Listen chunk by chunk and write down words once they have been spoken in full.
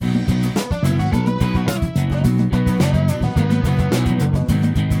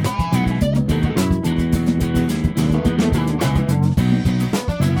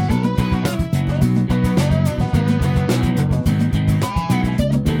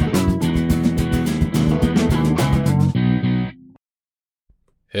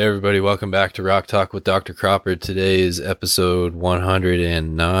Hey everybody, welcome back to Rock Talk with Dr. Cropper. Today is episode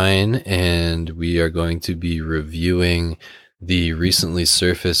 109, and we are going to be reviewing the recently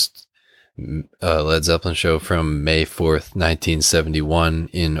surfaced Led Zeppelin show from May 4th, 1971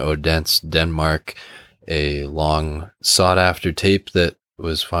 in Odense, Denmark. A long sought-after tape that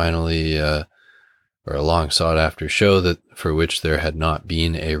was finally, or a long sought-after show that for which there had not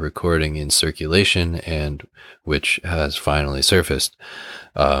been a recording in circulation and which has finally surfaced.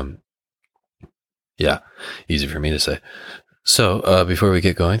 Yeah, easy for me to say. So, before we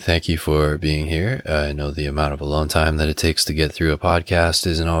get going, thank you for being here. I know the amount of alone time that it takes to get through a podcast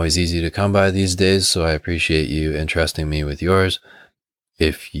isn't always easy to come by these days, so I appreciate you entrusting me with yours.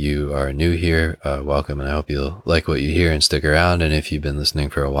 If you are new here, welcome, and I hope you'll like what you hear and stick around. And if you've been listening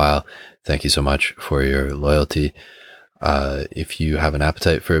for a while, thank you so much for your loyalty. If you have an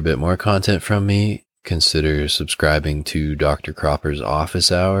appetite for a bit more content from me, consider subscribing to Dr. Cropper's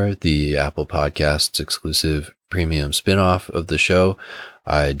Office Hour, the Apple Podcasts exclusive premium spinoff of the show.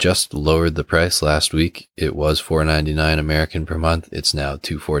 I just lowered the price last week. It was $4.99 American per month. It's now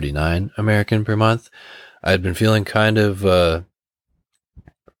 $2.49 American per month. I'd been feeling kind of, I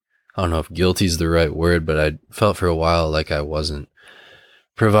don't know if guilty is the right word, but I felt for a while like I wasn't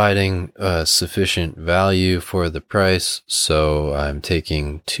providing sufficient value for the price, so I'm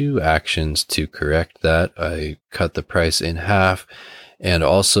taking two actions to correct that. I cut the price in half, and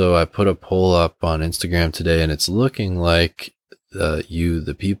also I put a poll up on Instagram today, and it's looking like you,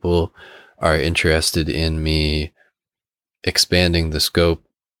 the people, are interested in me expanding the scope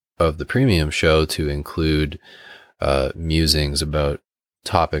of the premium show to include musings about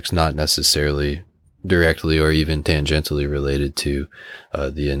topics not necessarily directly or even tangentially related to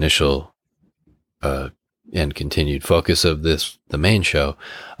the initial and continued focus of the main show,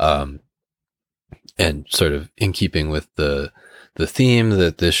 and sort of in keeping with the theme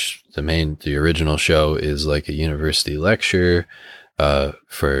that the original show is like a university lecture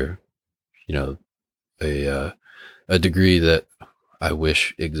for a degree that I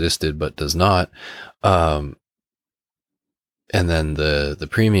wish existed but does not, and then the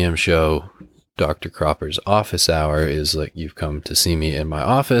premium show, Dr. Cropper's Office Hour, is like you've come to see me in my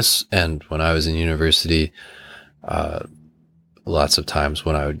office. And when I was in university, lots of times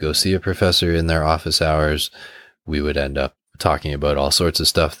when I would go see a professor in their office hours, we would end up talking about all sorts of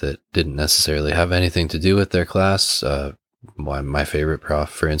stuff that didn't necessarily have anything to do with their class. My favorite prof,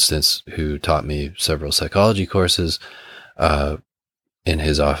 for instance, who taught me several psychology courses, in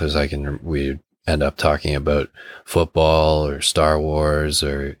his office, we'd end up talking about football or Star Wars,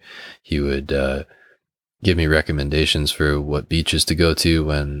 or he would give me recommendations for what beaches to go to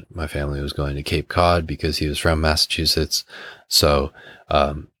when my family was going to Cape Cod because he was from Massachusetts. So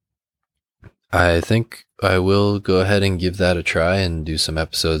I think I will go ahead and give that a try and do some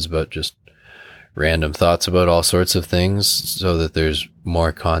episodes about just random thoughts about all sorts of things so that there's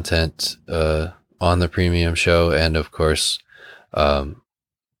more content on the premium show. And of course,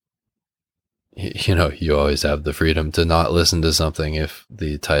 you always have the freedom to not listen to something if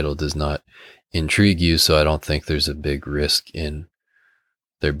the title does not intrigue you. So I don't think there's a big risk in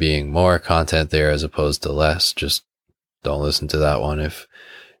there being more content there as opposed to less. Just don't listen to that one if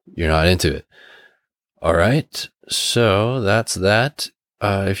you're not into it. All right. So that's that.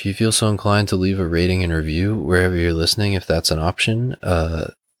 If you feel so inclined to leave a rating and review wherever you're listening, if that's an option,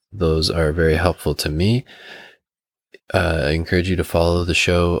 those are very helpful to me. I encourage you to follow the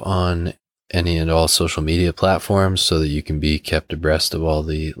show on any and all social media platforms so that you can be kept abreast of all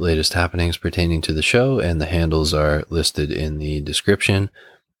the latest happenings pertaining to the show, and the handles are listed in the description.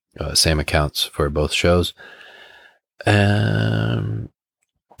 Same accounts for both shows. Any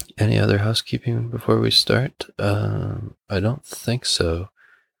other housekeeping before we start? I don't think so.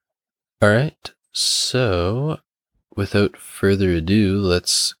 All right. So without further ado,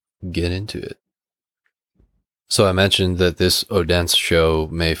 let's get into it. So I mentioned that this Odense show,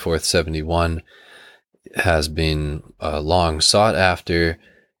 May 4th, 71, has been long sought after.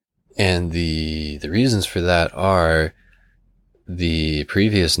 And the reasons for that are the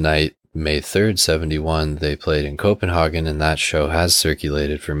previous night, May 3rd, 71, they played in Copenhagen, and that show has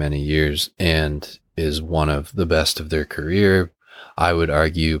circulated for many years and is one of the best of their career. I would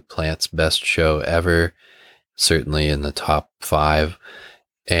argue Plant's best show ever, certainly in the top 5.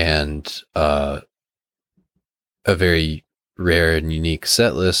 And a very rare and unique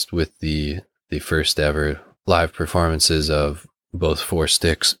set list with the first ever live performances of both Four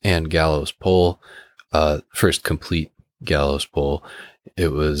Sticks and Gallows Pole. First complete Gallows Pole. It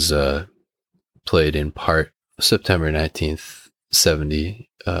was played in part September 19th, 70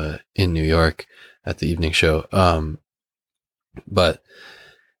 in New York at the evening show. But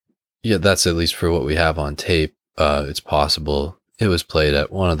Yeah, that's at least for what we have on tape. It's possible it was played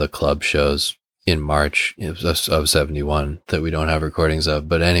at one of the club shows in March of 71 that we don't have recordings of.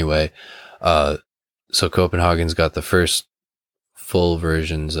 But anyway, so Copenhagen's got the first full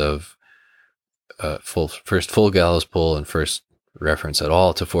versions of first full gallows pole and first reference at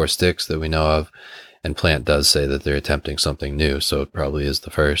all to Four Sticks that we know of. And Plant does say that they're attempting something new, so it probably is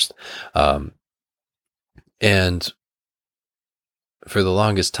the first. And for the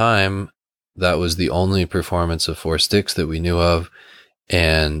longest time, that was the only performance of Four Sticks that we knew of,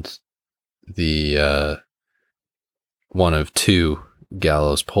 and the one of two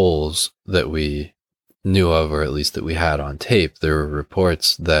gallows poles that we knew of, or at least that we had on tape. There were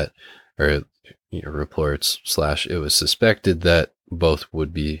reports that, or reports / it was suspected that both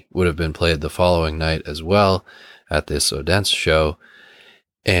would have been played the following night as well at this Odense show.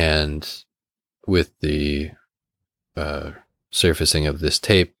 And with the surfacing of this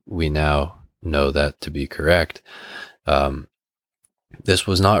tape, we now know that to be correct. These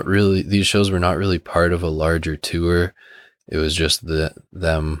shows were not really part of a larger tour. It was just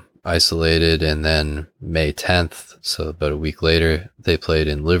them isolated, and then May 10th, so about a week later, they played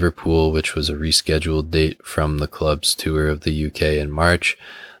in Liverpool, which was a rescheduled date from the club's tour of the UK in March.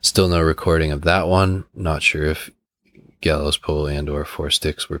 Still no recording of that one. Not sure if Gallows Pole and or Four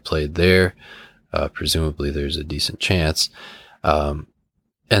Sticks were played there. Presumably there's a decent chance. And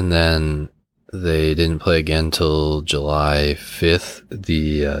then they didn't play again till July 5th,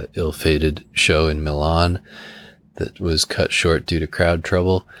 the ill-fated show in Milan that was cut short due to crowd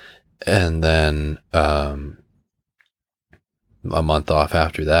trouble. And then a month off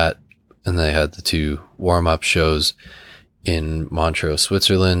after that, and they had the two warm-up shows in Montreux,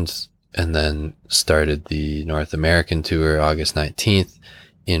 Switzerland, and then started the North American tour August 19th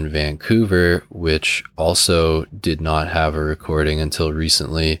in Vancouver, which also did not have a recording until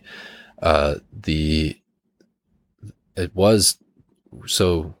recently.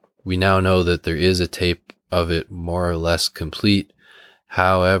 So we now know that there is a tape of it more or less complete.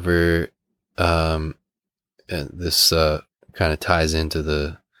 However, and this kind of ties into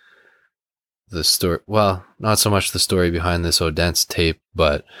the story. Well, not so much the story behind this Odense tape,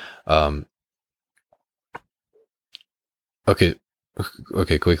 but okay,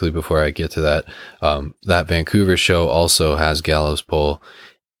 quickly before I get to that, that Vancouver show also has gallows pole,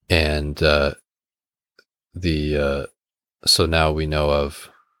 and so now we know of,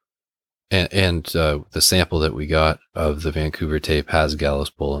 and the sample that we got of the Vancouver tape has gallows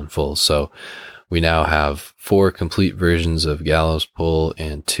pole in full. So we now have 4 complete versions of gallows pole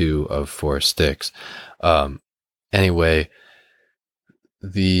and 2 of Four Sticks. Anyway,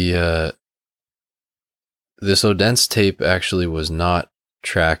 this Odense tape actually was not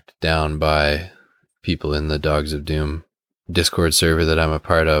tracked down by people in the Dogs of Doom Discord server that I'm a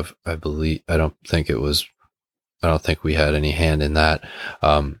part of. I don't think we had any hand in that.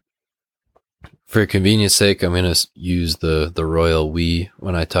 For convenience sake, I'm going to use the royal we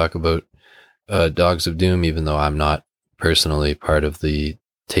when I talk about Dogs of Doom, even though I'm not personally part of the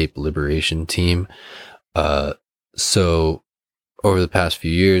tape liberation team. So over the past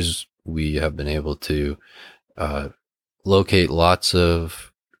few years, we have been able to locate lots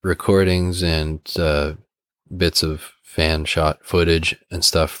of recordings and bits of fan shot footage and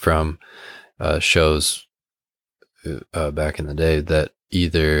stuff from shows back in the day that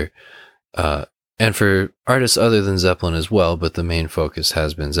either and for artists other than Zeppelin as well, but the main focus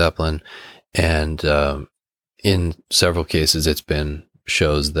has been Zeppelin. And in several cases, it's been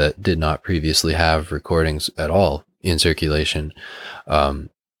shows that did not previously have recordings at all in circulation.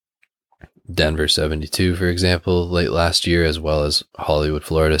 Denver 72, for example, late last year, as well as Hollywood,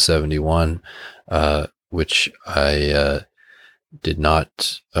 Florida 71, which I did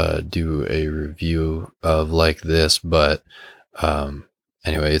not do a review of like this, but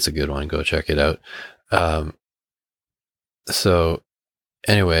anyway, it's a good one. Go check it out. So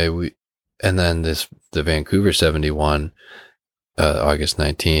anyway, and then the Vancouver 71, August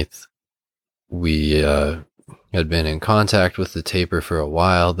 19th, we had been in contact with the taper for a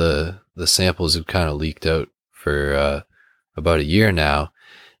while. The samples have kind of leaked out for about a year now,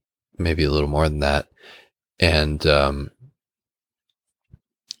 maybe a little more than that. And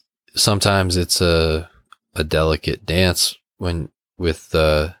sometimes it's a delicate dance with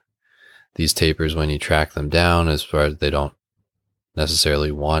these tapers when you track them down, as far as they don't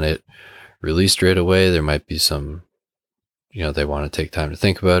necessarily want it released right away. There might be some, they want to take time to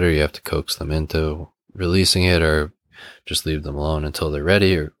think about it, or you have to coax them into releasing it, or just leave them alone until they're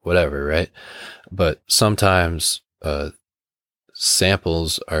ready, or whatever, right? But sometimes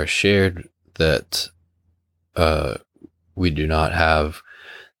samples are shared that we do not have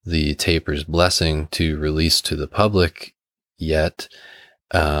the taper's blessing to release to the public yet.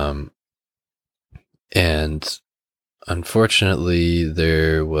 And unfortunately,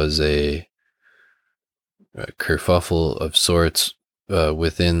 there was a kerfuffle of sorts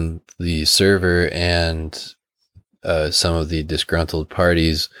within the server, and some of the disgruntled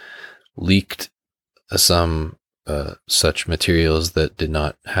parties leaked some such materials that did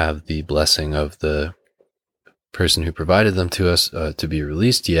not have the blessing of the person who provided them to us to be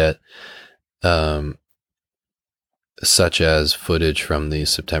released yet, such as footage from the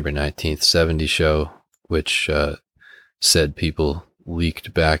September 19th 70 show, which said people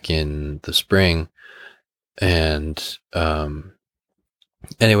leaked back in the spring. And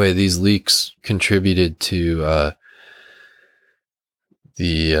anyway, these leaks contributed to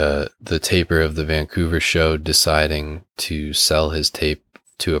the taper of the Vancouver show deciding to sell his tape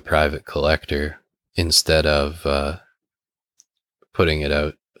to a private collector instead of putting it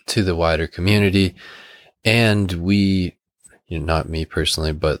out to the wider community. And we, not me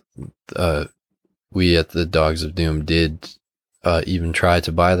personally, but we at the Dogs of Doom did even try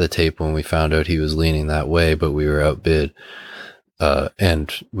to buy the tape when we found out he was leaning that way, but we were outbid,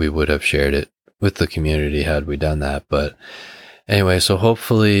 and we would have shared it with the community had we done that. But anyway, so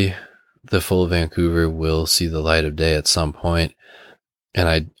hopefully the full Vancouver will see the light of day at some point.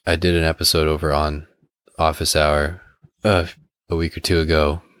 And I did an episode over on Office Hour a week or two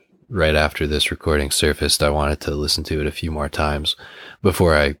ago, right after this recording surfaced. I wanted to listen to it a few more times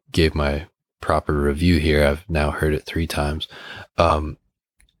before I gave my proper review here. I've now heard it 3 times. But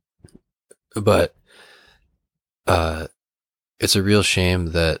it's a real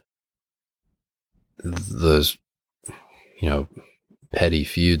shame that those, petty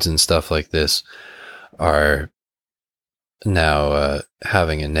feuds and stuff like this are now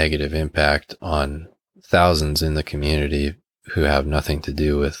having a negative impact on thousands in the community who have nothing to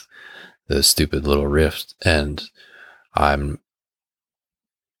do with the stupid little rift. And I don't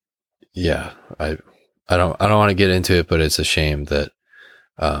want to get into it, but it's a shame that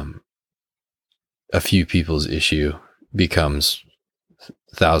a few people's issue becomes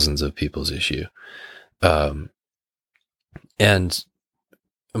thousands of people's issue. And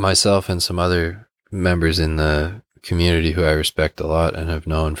myself and some other members in the community who I respect a lot and have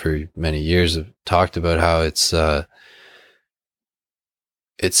known for many years have talked about how it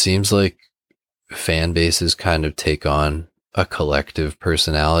seems like fan bases kind of take on a collective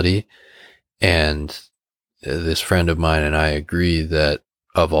personality. And this friend of mine and I agree that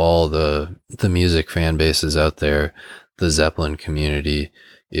of all the music fan bases out there, the Zeppelin community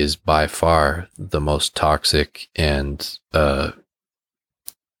is by far the most toxic and kind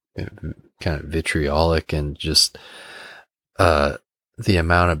of vitriolic, and just the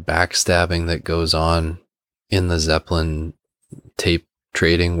amount of backstabbing that goes on in the Zeppelin tape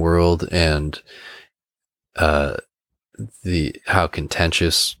trading world, and how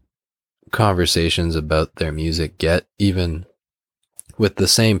contentious conversations about their music get, even with the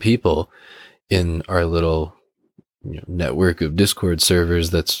same people in our little network of Discord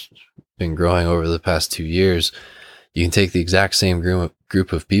servers that's been growing over the past 2 years. You can take the exact same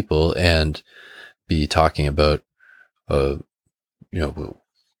group of people and be talking about, your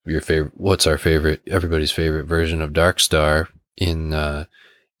favorite, what's our favorite, everybody's favorite version of Dark Star in the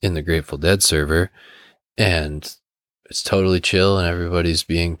Grateful Dead server. And it's totally chill and everybody's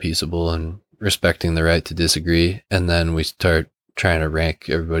being peaceable and respecting the right to disagree. And then we start trying to rank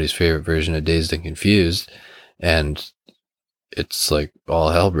everybody's favorite version of Dazed and Confused. And it's like all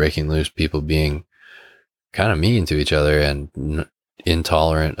hell breaking loose, people being kind of mean to each other and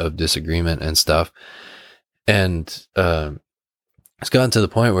intolerant of disagreement and stuff. And it's gotten to the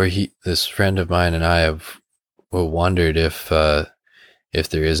point where this friend of mine and I have wondered if there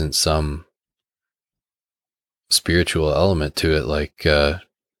isn't some spiritual element to it, like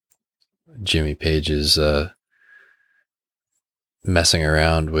Jimmy Page's messing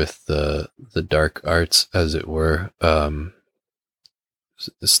around with the dark arts, as it were,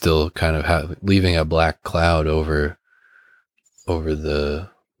 still kind of leaving a black cloud over the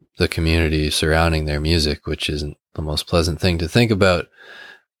community surrounding their music, which isn't the most pleasant thing to think about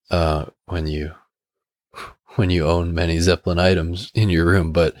when you own many Zeppelin items in your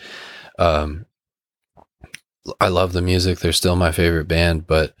room. But I love the music. They're still my favorite band,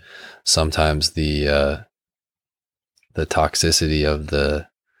 but sometimes the toxicity of the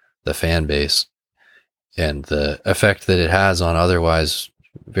fan base and the effect that it has on otherwise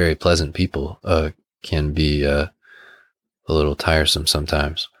very pleasant people can be a little tiresome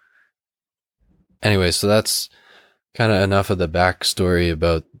sometimes. Anyway, so that's kind of enough of the backstory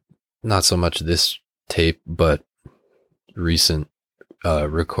about not so much this tape, but recent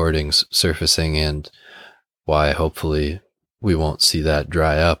recordings surfacing, and why hopefully we won't see that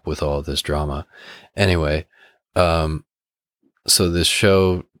dry up with all this drama. Anyway, so this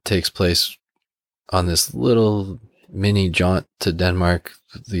show takes place on this little mini jaunt to Denmark.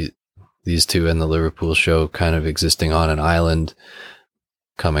 These two and the Liverpool show kind of existing on an island,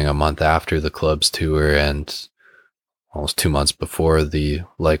 coming a month after the club's tour and almost 2 months before the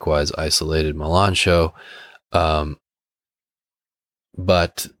likewise isolated Milan show.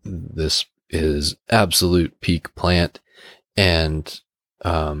 But this is absolute peak Plant, and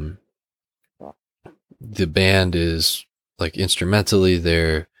the band is like instrumentally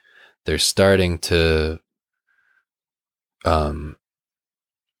they're starting to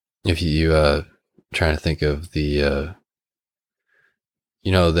if you trying to think of the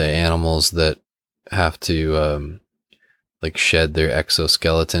the animals that have to like shed their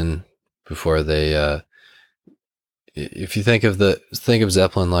exoskeleton before they if you think of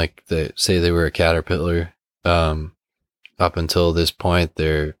Zeppelin like they say they were a caterpillar, up until this point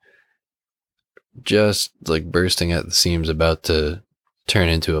they're just like bursting at the seams, about to turn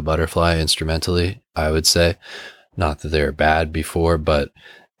into a butterfly instrumentally, I would say. Not that they're bad before, but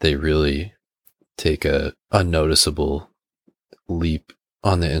they really take a unnoticeable leap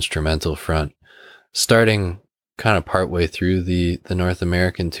on the instrumental front, starting kind of partway through the North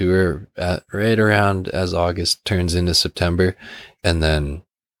American tour at right around as August turns into September, and then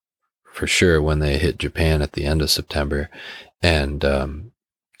for sure when they hit Japan at the end of September, and then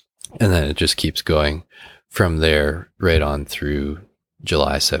it just keeps going from there right on through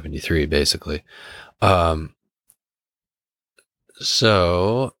July 73, basically.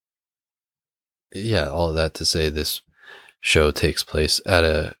 So yeah, all of that to say this show takes place at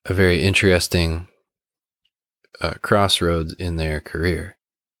a very interesting crossroads in their career.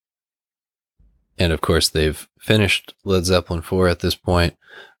 And of course, they've finished Led Zeppelin 4 at this point,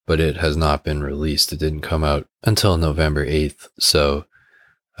 but it has not been released. It didn't come out until November 8th, so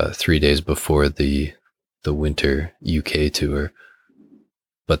 3 days before the winter UK tour.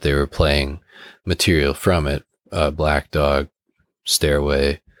 But they were playing material from it, Black Dog,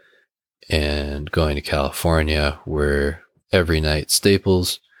 Stairway, and Going to California were every night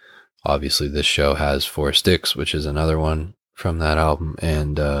staples. Obviously, this show has Four Sticks, which is another one from that album,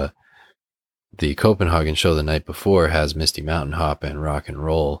 and the Copenhagen show the night before has Misty Mountain Hop and Rock and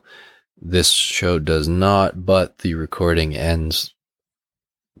Roll. This show does not, but the recording ends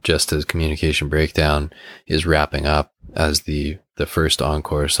just as Communication Breakdown is wrapping up as the first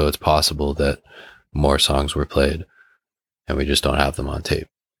encore, so it's possible that more songs were played and we just don't have them on tape.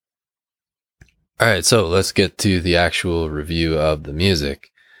 All right, so let's get to the actual review of the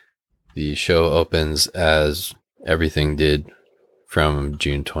music. The show opens as everything did from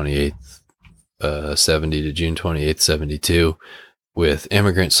June 28th, 70 to June 28th, 72 with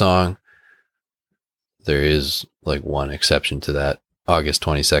Immigrant Song. There is like one exception to that, August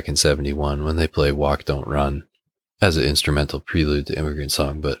 22nd, 71, when they play Walk Don't Run as an instrumental prelude to Immigrant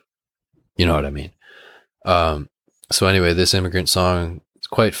Song, but you know what I mean. So anyway, this Immigrant Song is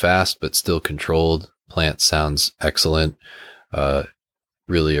quite fast, but still controlled. Plant sounds excellent.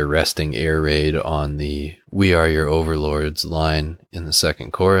 Really arresting air raid on the "We Are Your Overlords" line in the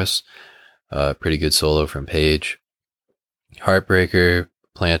second chorus. Pretty good solo from Page. Heartbreaker,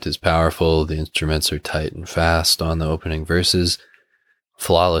 Plant is powerful. The instruments are tight and fast on the opening verses.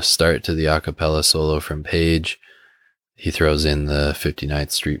 Flawless start to the a cappella solo from Page. He throws in the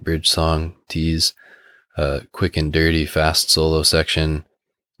 59th Street Bridge song, Tease. Quick and dirty, fast solo section.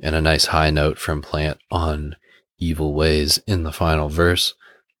 And a nice high note from Plant on Evil Ways in the final verse.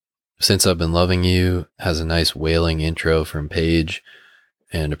 Since I've Been Loving You has a nice wailing intro from Page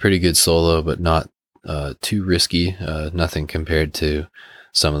and a pretty good solo, but not too risky. Nothing compared to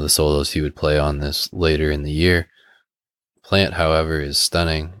some of the solos he would play on this later in the year. Plant, however, is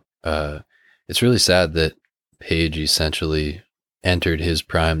stunning. It's really sad that Page essentially entered his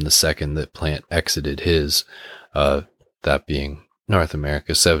prime the second that Plant exited his, that being North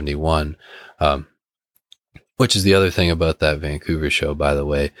America 71. Which is the other thing about that Vancouver show, by the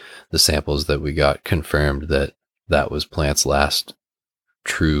way. The samples that we got confirmed that was Plant's last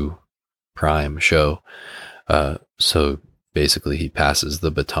true prime show. So basically he passes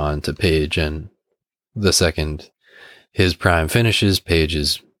the baton to Page, and the second his prime finishes,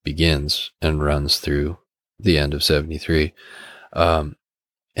 Page's begins and runs through the end of 73.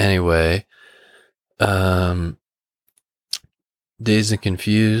 Anyway, Dazed and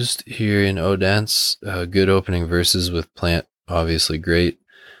Confused here in Odense. Good opening verses with Plant, obviously great.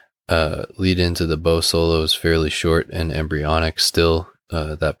 Lead into the bow solo is fairly short and embryonic still.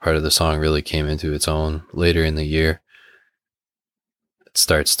 That part of the song really came into its own later in the year. it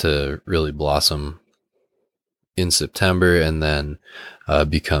starts to really blossom in September, and then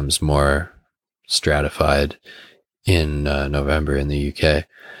becomes more stratified in November in the UK.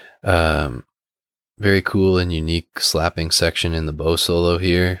 Very cool and unique slapping section in the bow solo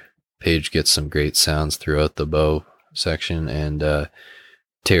here. Page gets some great sounds throughout the bow section and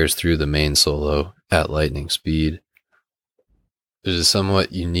tears through the main solo at lightning speed. There's a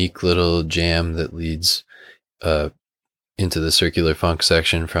somewhat unique little jam that leads into the circular funk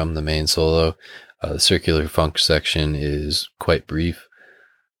section from the main solo. The circular funk section is quite brief.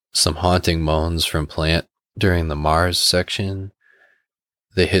 Some haunting moans from Plant during the Mars section.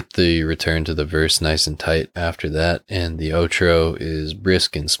 They hit the return to the verse nice and tight after that, and the outro is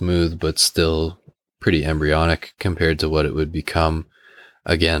brisk and smooth, but still pretty embryonic compared to what it would become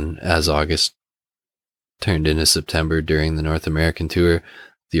again as August turned into September during the North American tour.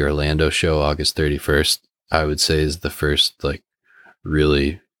 The Orlando show, August 31st, I would say is the first like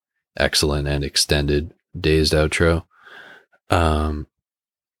really excellent and extended Dazed outro.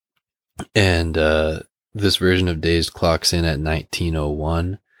 This version of Dazed clocks in at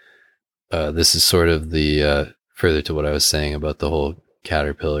 1901. This is sort of the further to what I was saying about the whole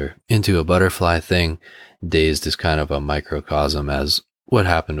caterpillar into a butterfly thing. Dazed is kind of a microcosm as what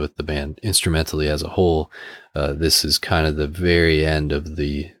happened with the band instrumentally as a whole. This is kind of the very end of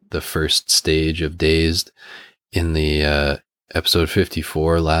the first stage of Dazed in the episode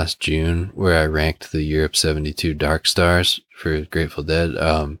 54 last June, where I ranked the Europe 72 Dark Stars for Grateful Dead.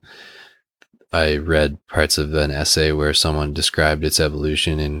 I read parts of an essay where someone described its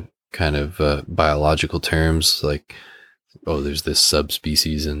evolution in kind of biological terms, like, oh, there's this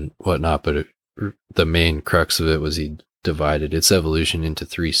subspecies and whatnot, but the main crux of it was he divided its evolution into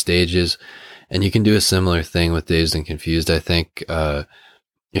 3 stages. And you can do a similar thing with Dazed and Confused, I think.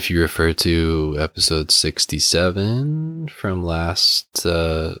 If you refer to episode 67 from last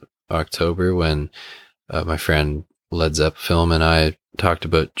October, when my friend Led Zepp Film and I talked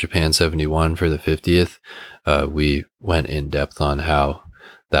about Japan 71 for the 50th, we went in depth on how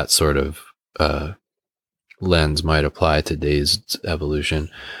that sort of lens might apply to Dazed's evolution.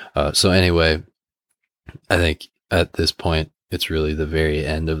 So anyway, I think at this point, it's really the very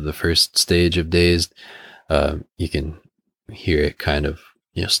end of the first stage of Dazed. You can hear it kind of,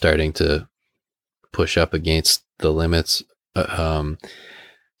 starting to push up against the limits. The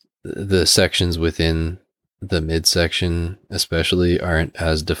sections within the midsection especially aren't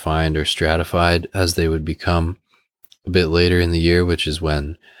as defined or stratified as they would become a bit later in the year, which is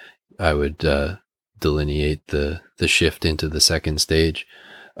when I would delineate the shift into the second stage.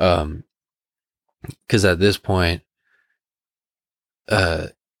 Because at this point,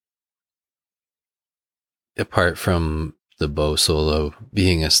 apart from the bow solo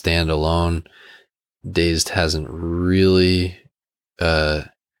being a standalone, Dazed hasn't really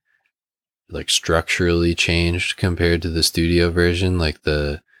structurally changed compared to the studio version. Like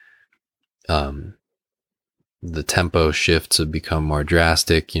the tempo shifts have become more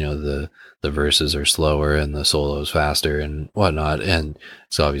drastic. The verses are slower and the solos faster and whatnot, and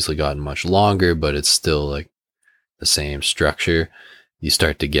it's obviously gotten much longer, but it's still like the same structure. You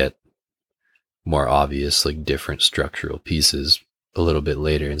start to get more obvious, like different structural pieces a little bit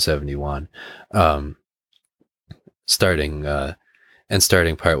later in 71. Starting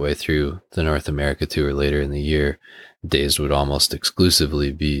partway through the North America tour later in the year, Dazed would almost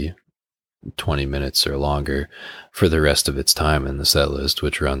exclusively be 20 minutes or longer for the rest of its time in the set list,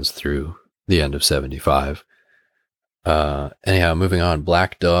 which runs through the end of 75. Anyhow, moving on,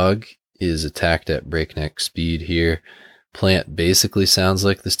 Black Dog is attacked at breakneck speed here. Plant basically sounds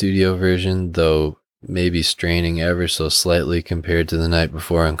like the studio version, though maybe straining ever so slightly compared to the night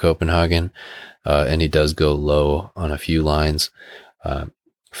before in Copenhagen. And he does go low on a few lines.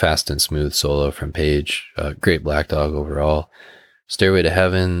 Fast and smooth solo from Page. Great Black Dog overall. Stairway to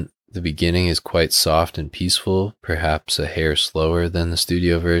Heaven, the beginning is quite soft and peaceful, perhaps a hair slower than the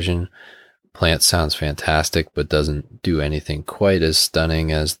studio version. Plant sounds fantastic, but doesn't do anything quite as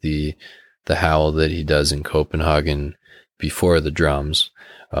stunning as the howl that he does in Copenhagen before the drums.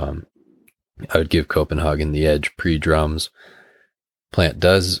 I would give Copenhagen the edge pre-drums. Plant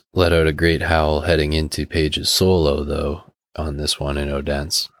does let out a great howl heading into Page's solo, though, on this one in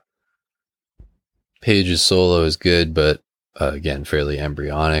Odense. Page's solo is good, but again, fairly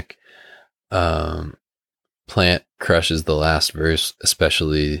embryonic. Plant crushes the last verse,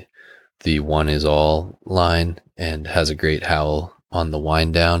 especially the "one is all" line, and has a great howl on the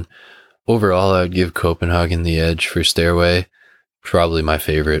wind down. Overall, I would give Copenhagen the edge for Stairway. Probably my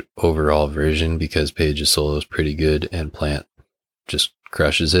favorite overall version because Page's solo is pretty good and Plant just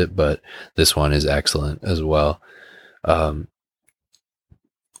crushes it, but this one is excellent as well.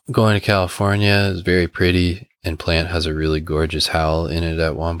 Going to California is very pretty, and Plant has a really gorgeous howl in it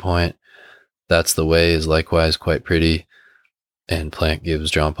at one point. That's the Way is likewise quite pretty, and Plant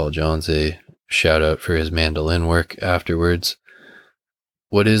gives John Paul Jones a shout out for his mandolin work afterwards.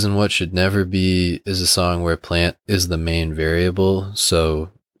 What Is and What Should Never Be is a song where Plant is the main variable, so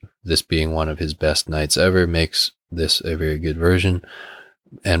this being one of his best nights ever makes this a very good version.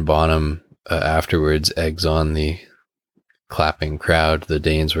 And Bonham afterwards eggs on the clapping crowd. The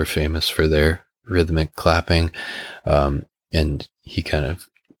Danes were famous for their rhythmic clapping, and he kind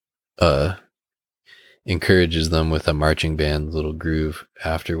of encourages them with a marching band little groove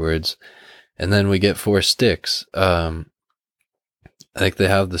afterwards. And then we get Four Sticks. I think they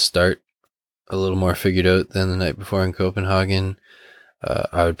have the start a little more figured out than The Night Before in Copenhagen.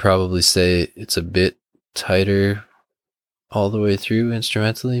 I would probably say it's a bit tighter all the way through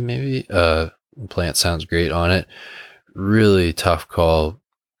instrumentally, maybe. Plant sounds great on it. Really tough call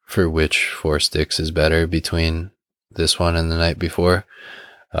for which Four Sticks is better between this one and The Night Before.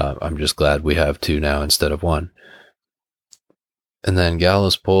 I'm just glad we have two now instead of one. And then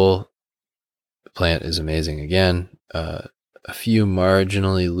Gallows Pole, Plant is amazing again. A few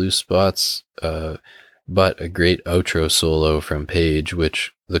marginally loose spots, but a great outro solo from Page,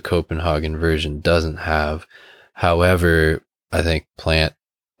 which the Copenhagen version doesn't have. However, I think Plant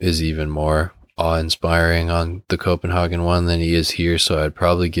is even more awe-inspiring on the Copenhagen one than he is here, so I'd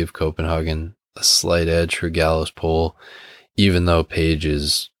probably give Copenhagen a slight edge for Gallows Pole, even though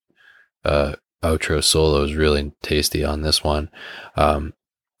Page's outro solo is really tasty on this one. I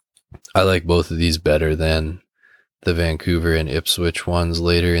like both of these better than the Vancouver and Ipswich ones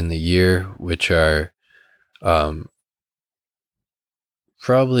later in the year, which are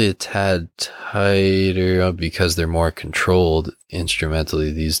probably a tad tighter because they're more controlled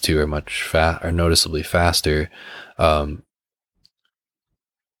instrumentally. These two are are noticeably faster, but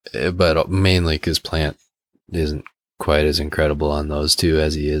mainly because Plant isn't quite as incredible on those two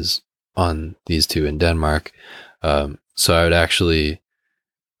as he is on these two in Denmark. So I would actually,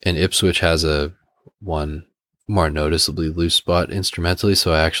 and Ipswich has one more noticeably loose spot instrumentally,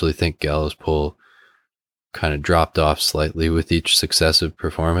 so I actually think Gallows Pole kind of dropped off slightly with each successive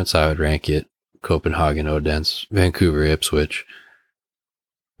performance. I would rank it Copenhagen, Odense, Vancouver, Ipswich.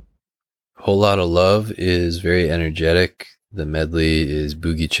 Whole Lot of Love is very energetic. The medley is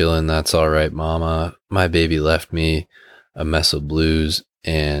Boogie Chillin', That's Alright Mama, My Baby Left Me, A Mess of Blues,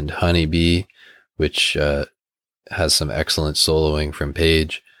 and Honey Bee, which has some excellent soloing from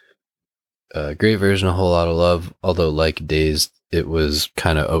Page. Great version of Whole Lot of Love, although like Dazed, it was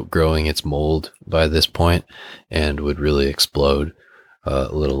kind of outgrowing its mold by this point and would really explode a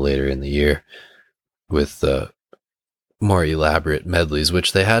little later in the year with more elaborate medleys,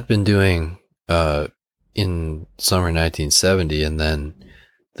 which they had been doing in summer 1970, and then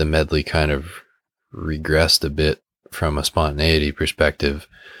the medley kind of regressed a bit from a spontaneity perspective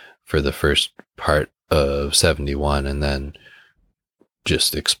for the first part of 71, and then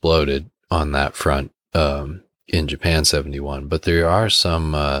just exploded on that front in Japan 71. But there are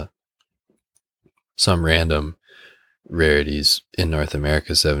some random rarities in North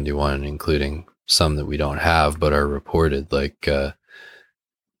America 71, including some that we don't have but are reported, like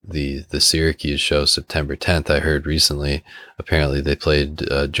the Syracuse show September 10th. I heard recently, apparently they played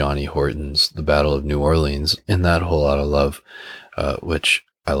Johnny Horton's The Battle of New Orleans in that Whole Lot of Love, which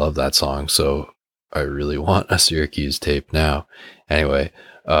I love that song, so I really want a Syracuse tape now. Anyway,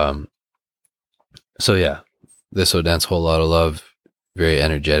 so yeah, this Odense Whole Lot of Love, very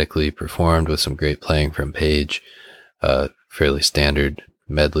energetically performed with some great playing from Page, fairly standard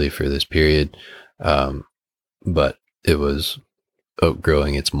medley for this period, but it was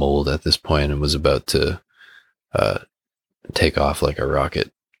outgrowing its mold at this point and was about to take off like a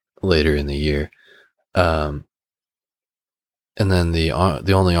rocket later in the year. And then the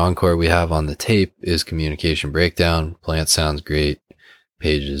only encore we have on the tape is Communication Breakdown. Plant sounds great.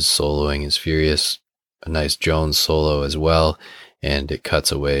 Page's soloing is furious. A nice Jones solo as well, and it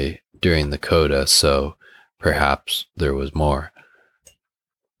cuts away during the coda, so perhaps there was more.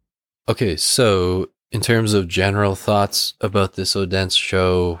 Okay, so in terms of general thoughts about this Odense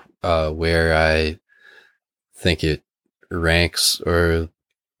show, where I think it ranks, or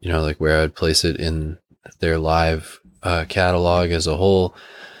like where I'd place it in their live catalog as a whole,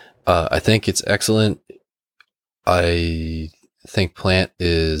 I think it's excellent. I think Plant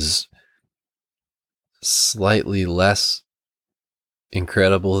is slightly less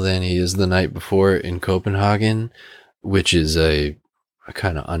incredible than he is The Night Before in Copenhagen, which is a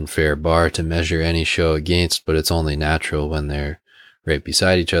kind of unfair bar to measure any show against, but it's only natural when they're right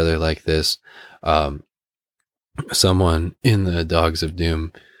beside each other like this. Someone in the Dogs of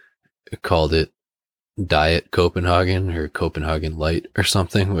Doom called it Diet Copenhagen or Copenhagen Light or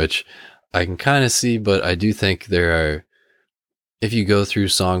something, which I can kind of see, but I do think there are, if you go through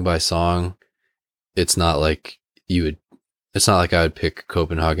song by song, it's not like I would pick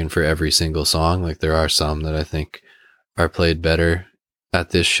Copenhagen for every single song. Like there are some that I think are played better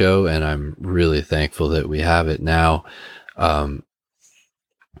at this show, and I'm really thankful that we have it now.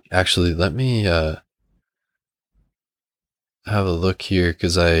 Actually, let me have a look here,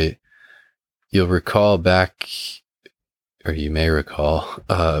 because you'll recall back, or you may recall,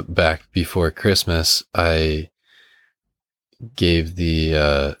 back before Christmas, I gave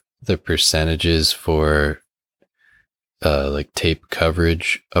the percentages for like tape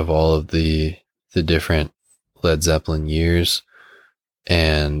coverage of all of the different Led Zeppelin years,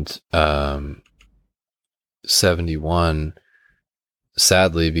 and 71,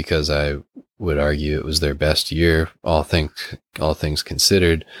 sadly, because I would argue it was their best year, all things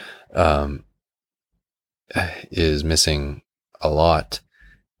considered, is missing a lot.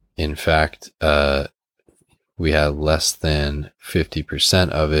 In fact, we had less than 50%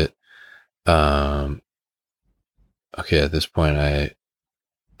 of it. Okay, at this point, I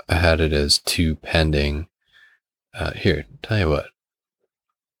had it as 2 pending. Here, tell you what,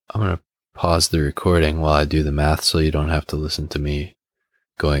 I'm going to pause the recording while I do the math so you don't have to listen to me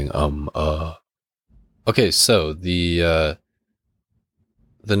going, Okay, so the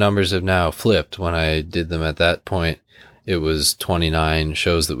numbers have now flipped. When I did them at that point, it was 29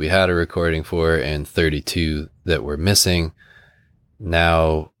 shows that we had a recording for and 32 that were missing.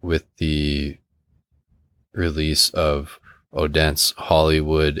 Now, with the release of Odense,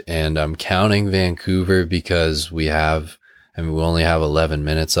 Hollywood, and I'm counting Vancouver because we only have 11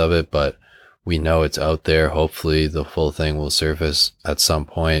 minutes of it, but we know it's out there. Hopefully the full thing will surface at some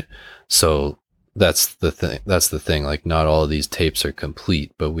point. So that's the thing. Like, not all of these tapes are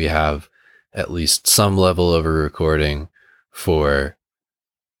complete, but we have at least some level of a recording for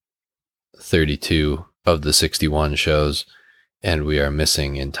 32 of the 61 shows, and we are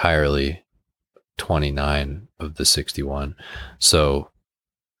missing entirely 29 of the 61. So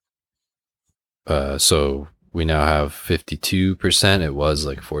we now have 52%. It was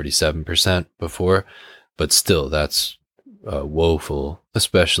like 47% before, but still, that's woeful,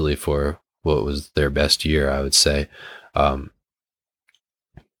 especially for what was their best year, I would say.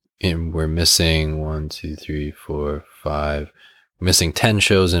 And we're missing 1, 2, 3, 4, 5, missing 10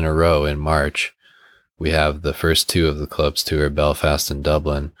 shows in a row in March. We have the first 2 of the club's tour, Belfast and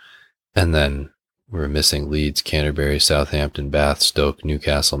Dublin, and then we're missing Leeds, Canterbury, Southampton, Bath, Stoke,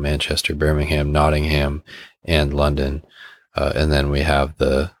 Newcastle, Manchester, Birmingham, Nottingham, and London. And then we have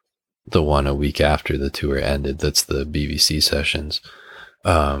the one a week after the tour ended. That's the BBC sessions.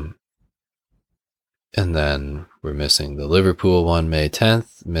 And then we're missing the Liverpool one, May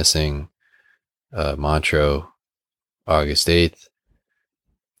 10th, missing Montreux, August 8th.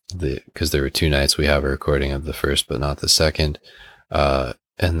 Because there were 2 nights we have a recording of the first, but not the second. And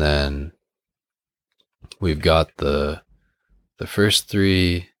then we've got the first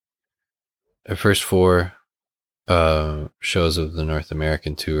 4 shows of the North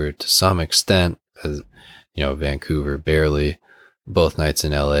American tour to some extent, as you know, Vancouver barely, both nights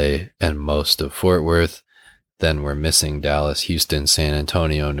in LA, and most of Fort Worth. Then we're missing Dallas, Houston, San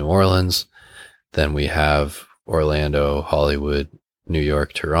Antonio, New Orleans. Then we have Orlando, Hollywood, New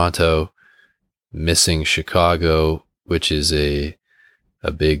York, Toronto, missing Chicago, which is a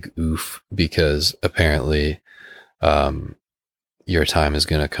big oof, because apparently Your Time Is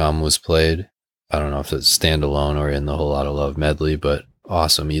Gonna Come was played. I don't know if it's standalone or in the Whole Lotta Love medley, but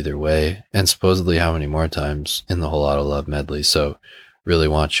awesome either way. And supposedly how many more times in the Whole Lotta Love medley. So really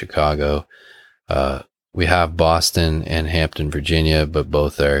want Chicago. We have Boston and Hampton, Virginia, but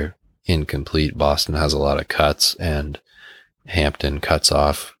both are incomplete. Boston has a lot of cuts, and Hampton cuts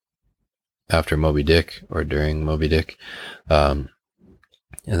off after Moby Dick or during Moby Dick. And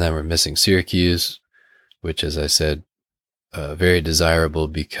then we're missing Syracuse, which, as I said, very desirable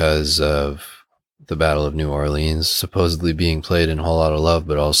because of the Battle of New Orleans supposedly being played in Whole Lotta Love,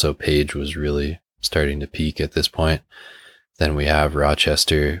 but also Page was really starting to peak at this point. Then we have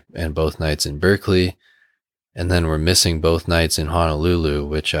Rochester and both nights in Berkeley. And then we're missing both nights in Honolulu,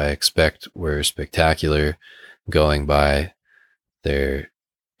 which I expect were spectacular, going by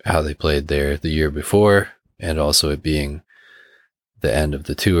how they played there the year before, and also it being the end of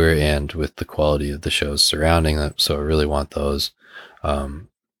the tour and with the quality of the shows surrounding them. So I really want those.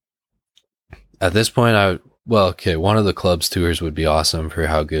 At this point, one of the club's tours would be awesome for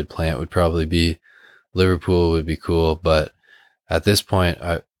how good Plant would probably be. Liverpool would be cool, but at this point,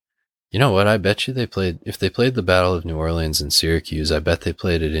 You know what? I bet you if they played the Battle of New Orleans in Syracuse, I bet they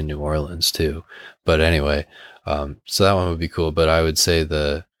played it in New Orleans too. But anyway, so that one would be cool. But I would say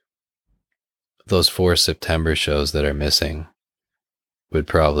those 4 September shows that are missing would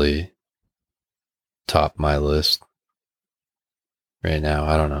probably top my list right now.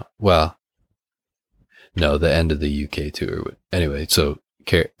 I don't know. Well, no, the end of the UK tour. Anyway, so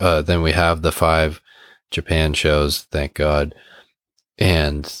then we have the 5 Japan shows, thank God.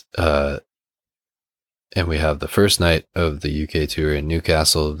 And we have the first night of the UK tour in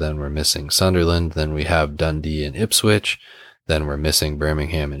Newcastle. Then we're missing Sunderland. Then we have Dundee and Ipswich. Then we're missing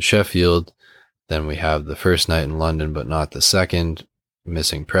Birmingham and Sheffield. Then we have the first night in London, but not the second,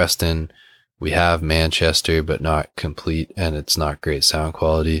 missing Preston. We have Manchester, but not complete, and it's not great sound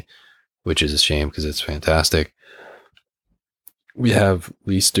quality, which is a shame because it's fantastic. We have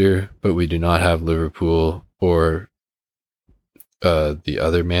Leicester, but we do not have Liverpool or the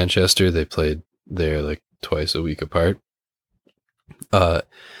other Manchester. They played there like twice a week apart. And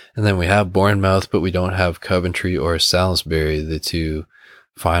then we have Bournemouth, but we don't have Coventry or Salisbury, the 2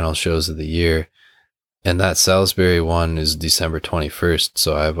 final shows of the year. And that Salisbury one is December 21st.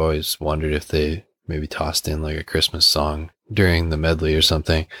 So I've always wondered if they maybe tossed in like a Christmas song during the medley or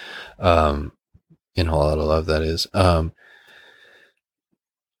something. In Whole Lotta Love, that is.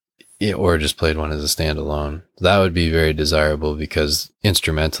 Yeah, or just played one as a standalone. That would be very desirable because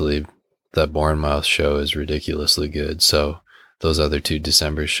instrumentally, that Bournemouth show is ridiculously good. So those other 2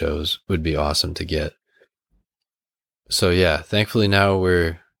 December shows would be awesome to get. So yeah, thankfully now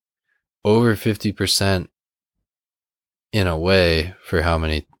we're over 50% in a way for how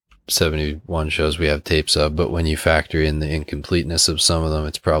many 71 shows we have tapes of. But when you factor in the incompleteness of some of them,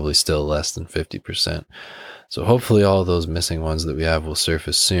 it's probably still less than 50%. So hopefully all those missing ones that we have will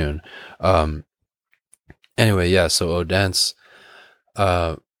surface soon. Anyway, yeah, so Odense,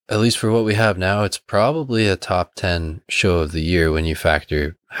 at least for what we have now, it's probably a top 10 show of the year when you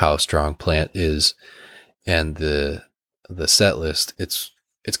factor how strong Plant is and the set list. It's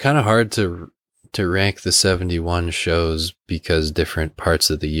kind of hard to rank the 71 shows because different parts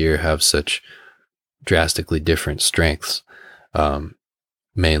of the year have such drastically different strengths.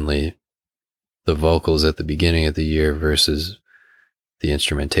 Mainly the vocals at the beginning of the year versus the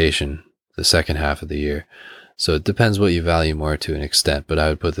instrumentation the second half of the year. So it depends what you value more to an extent, but I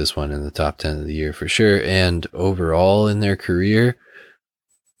would put this one in the top 10 of the year for sure. And overall in their career,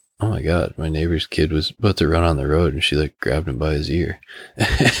 oh my God, my neighbor's kid was about to run on the road and she like grabbed him by his ear.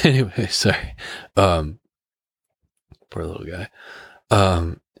 Anyway, sorry. Poor little guy.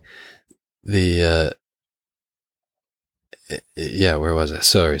 Yeah, where was I?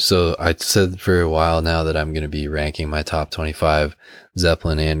 Sorry. So I said for a while now that I'm going to be ranking my top 25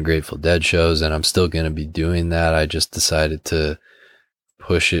 Zeppelin and Grateful Dead shows, and I'm still going to be doing that. I just decided to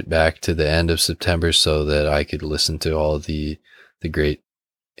push it back to the end of September so that I could listen to all the great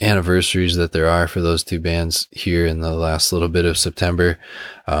anniversaries that there are for those 2 bands here in the last little bit of September,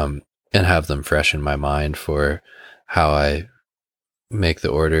 and have them fresh in my mind for how I make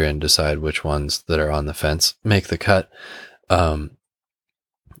the order and decide which ones that are on the fence make the cut.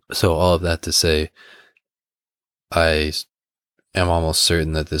 So all of that to say, I am almost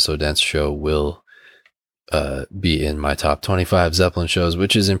certain that this Odense show will be in my top 25 Zeppelin shows,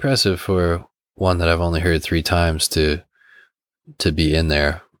 which is impressive for one that I've only heard 3 times to be in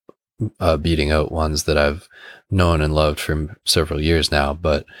there, beating out ones that I've known and loved for several years now,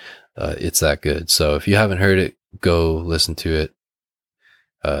 but it's that good. So if you haven't heard it, go listen to it.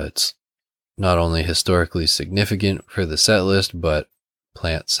 It's not only historically significant for the set list, but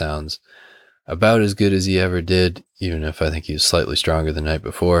Plant sounds about as good as he ever did, even if I think he was slightly stronger the night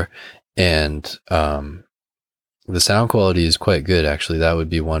before. And the sound quality is quite good, actually. That would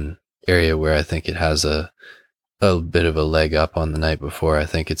be one area where I think it has a bit of a leg up on the night before. I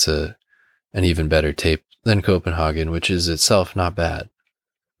think it's an even better tape than Copenhagen, which is itself not bad.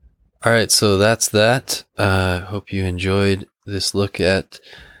 All right, so that's that. Hope you enjoyed this look at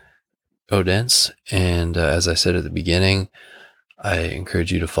Odense. And as I said at the beginning, I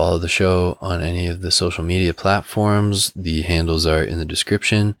encourage you to follow the show on any of the social media platforms. The handles are in the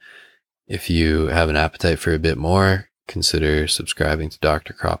description. If you have an appetite for a bit more, consider subscribing to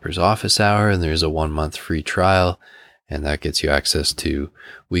Dr. Cropper's Office Hour, and there's a 1-month free trial, and that gets you access to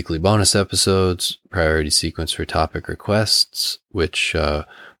weekly bonus episodes, priority sequence for topic requests, which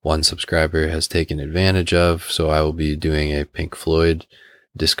one subscriber has taken advantage of. So I will be doing a Pink Floyd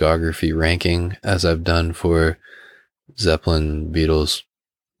discography ranking as I've done for Zeppelin, Beatles,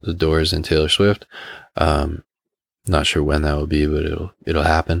 The Doors, and Taylor Swift. Not sure when that will be, but it'll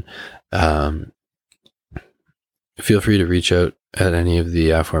happen. Feel free to reach out at any of the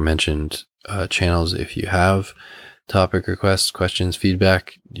aforementioned channels. If you have topic requests, questions,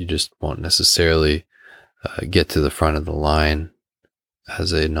 feedback, you just won't necessarily get to the front of the line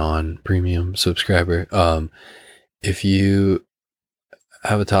as a non-premium subscriber. If you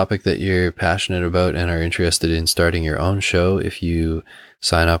have a topic that you're passionate about and are interested in starting your own show, if you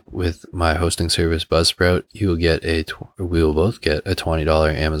sign up with my hosting service Buzzsprout, we will both get a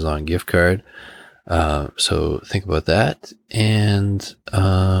 $20 Amazon gift card. So think about that. And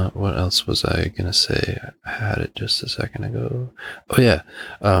what else was I gonna say? I had it just a second ago. Oh yeah.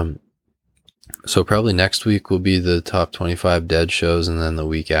 So probably next week will be the top 25 Dead shows, and then the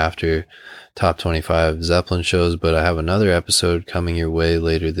week after, top 25 Zeppelin shows. But I have another episode coming your way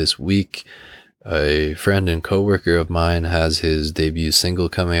later this week. A friend and coworker of mine has his debut single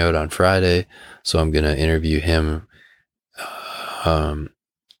coming out on Friday, so I'm going to interview him on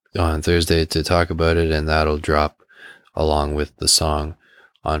Thursday to talk about it, and that'll drop along with the song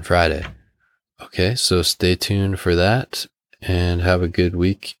on Friday. Okay, so stay tuned for that, and have a good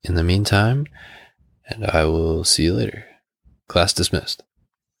week in the meantime, and I will see you later. Class dismissed.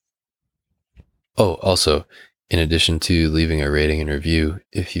 Oh, also, in addition to leaving a rating and review,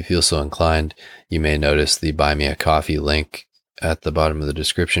 if you feel so inclined, you may notice the Buy Me a Coffee link at the bottom of the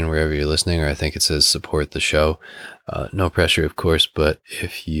description wherever you're listening, or I think it says support the show. No pressure, of course, but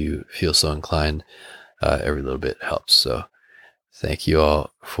if you feel so inclined, every little bit helps. So thank you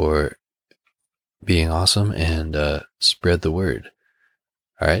all for being awesome, and spread the word.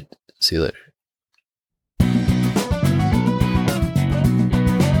 All right, see you later.